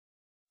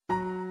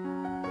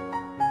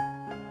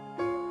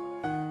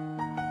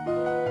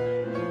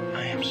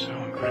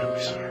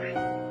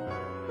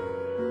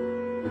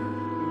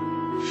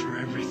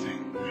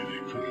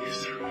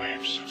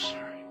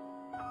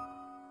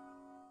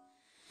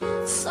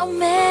So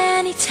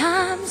many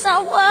times I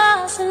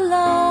was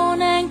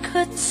alone and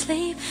couldn't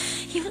sleep.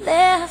 You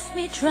left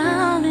me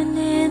drowning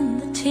in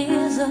the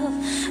tears of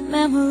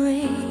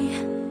memory.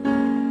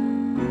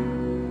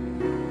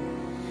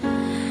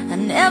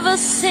 And ever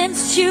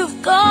since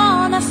you've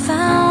gone, I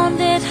found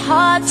it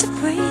hard to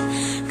breathe,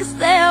 'cause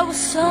there was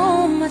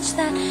so much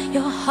that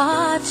your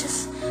heart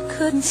just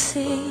couldn't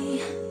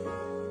see.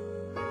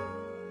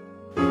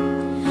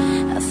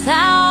 A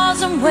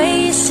thousand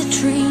wasted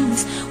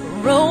dreams were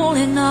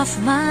rolling off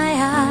my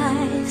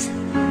eyes.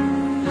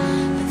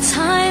 But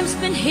time's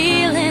been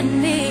healing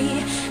me,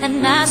 and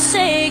I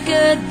say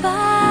goodbye.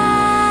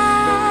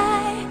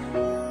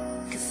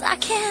 'Cause I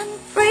can't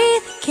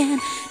breathe again,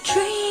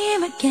 dream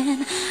again.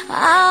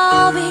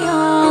 I'll be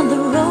on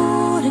the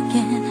road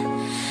again,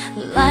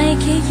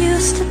 like it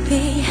used to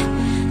be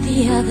the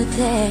other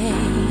day.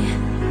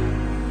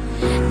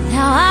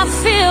 Now I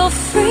feel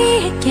free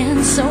again,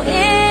 so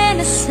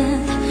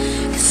innocent,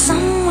 'cause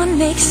someone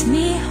makes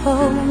me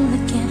whole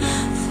again,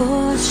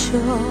 for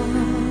sure.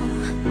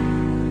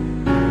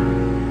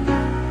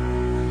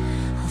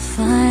 I'll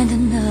find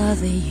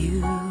another you.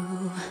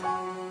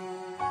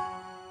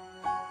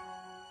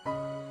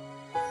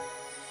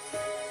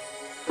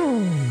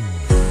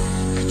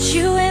 Could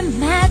you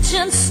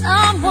imagine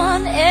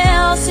someone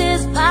else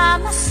is by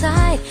my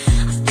side?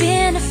 I've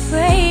been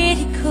afraid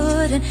he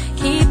couldn't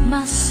keep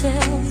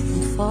myself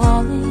from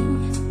falling.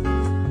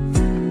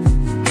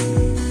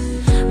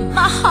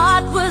 My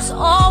heart was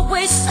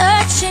always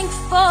searching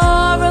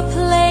for a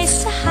place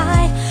to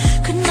hide.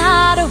 Could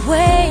not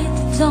await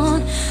the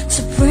dawn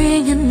to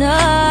bring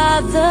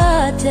another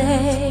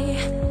day.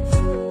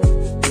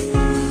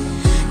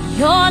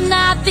 You're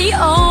not the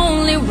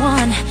only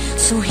one,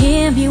 so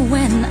hear me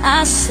when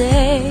I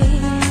say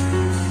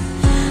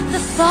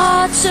the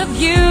thoughts of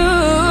you,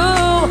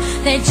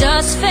 they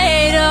just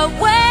fade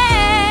away.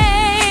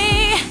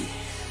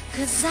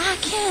 'Cause I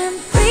can't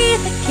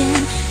breathe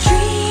again,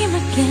 dream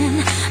again.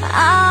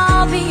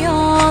 I'll be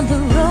on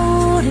the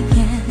road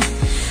again,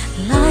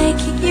 like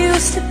it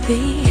used to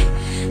be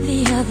the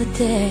other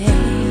day.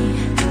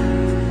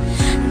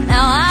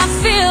 Now I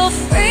feel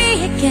free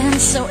again,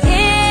 so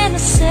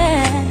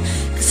innocent,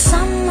 'cause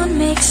someone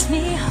makes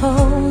me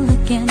whole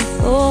again,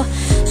 for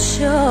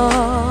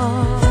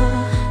sure.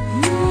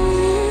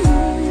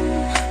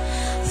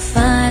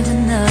 Find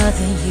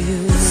another you.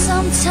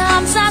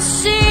 Sometimes I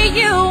see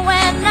you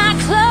when I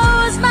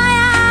close my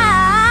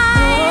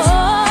eyes.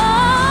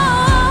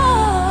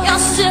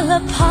 You're still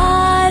a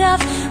part of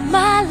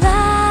my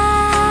life,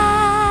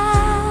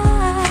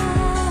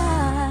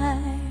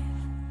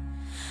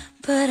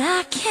 but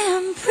I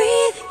can't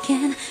breathe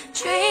again,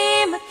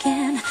 dream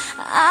again.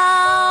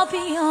 I'll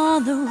be on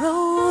the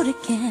road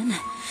again,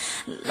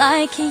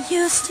 like it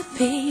used to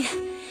be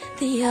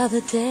the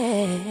other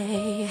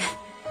day.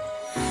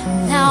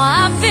 Now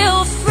I feel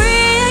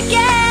free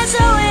again,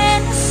 so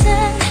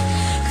innocent,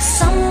 'cause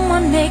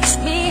someone makes